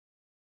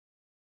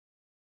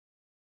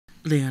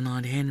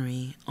Leonard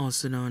Henry,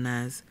 also known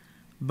as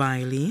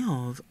Bailey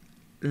of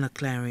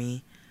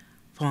Leclerc,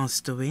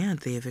 passed away at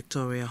the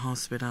Victoria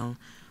Hospital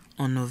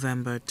on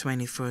November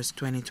 21st,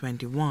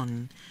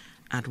 2021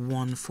 at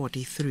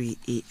 1:43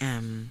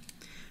 a.m.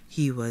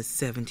 He was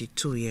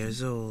 72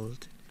 years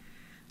old.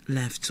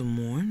 Left to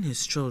mourn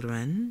his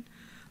children,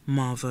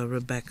 Marva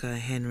Rebecca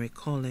Henry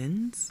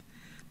Collins,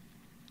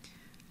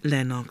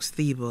 Lennox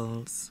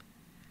Theobald,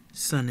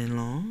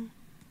 son-in-law,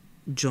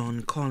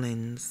 John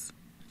Collins,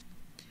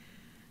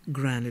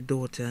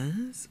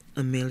 granddaughters,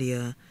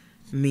 Amelia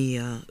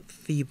Mia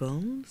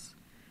Theobald,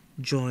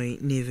 Joy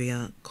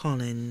Nivea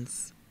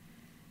Collins,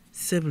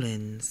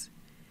 siblings,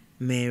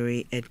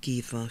 Mary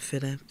Edgetha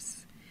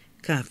Phillips,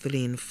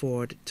 Kathleen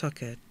Ford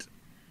Tuckett,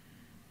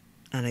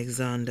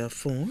 Alexander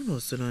Ford,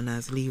 also known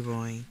as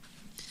Leroy,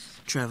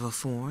 Trevor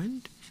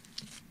Ford,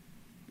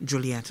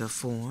 Julietta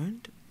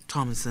Ford,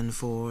 Thompson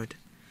Ford,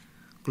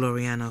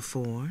 Gloriana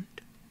Ford,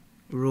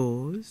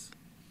 Rose,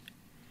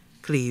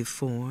 Cleve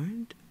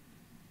Ford,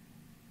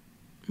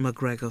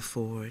 McGregor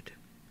Ford.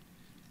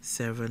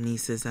 Several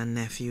nieces and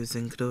nephews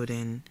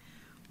including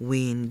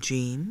Wayne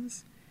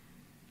James,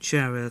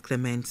 Cheryl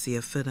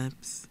Clemencia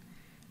Phillips,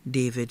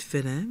 David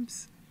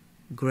Phillips,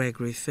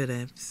 Gregory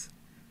Phillips,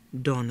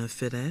 Donna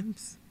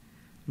Phillips,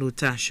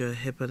 Lutasha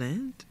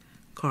Hippolyte,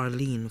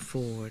 Carleen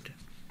Ford.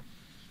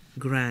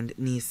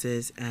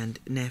 Grandnieces and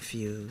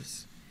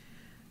nephews.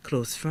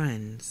 Close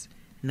friends,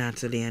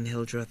 Natalie and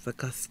Hildreth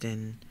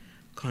Augustine,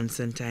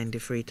 Constantine de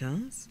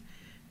Freitas,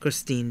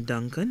 Christine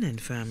Duncan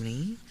and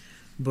family,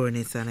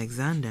 Bernice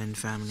Alexander and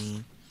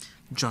family,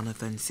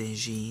 Jonathan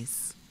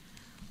Saint-Gis.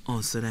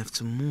 Also left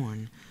to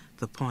mourn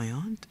the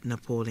Poyot,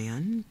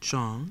 Napoleon,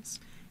 Charles,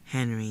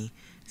 Henry,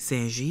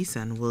 Saint-Gis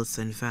and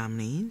Wilson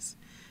families,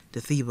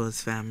 the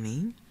Theobald's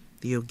family,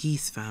 the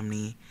Ogis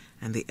family,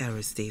 and the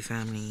Aristide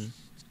family.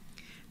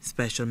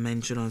 Special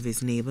mention of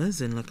his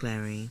neighbors in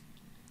Leclerc.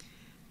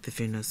 The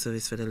funeral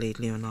service for the late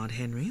Leonard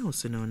Henry,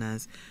 also known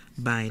as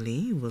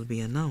Bailey, will be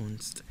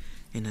announced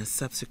in a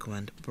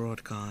subsequent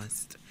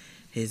broadcast.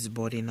 His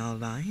body now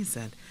lies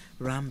at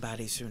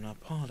Rambali Funeral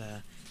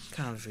Parlor,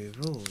 Calvary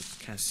Road,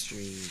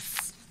 Castries.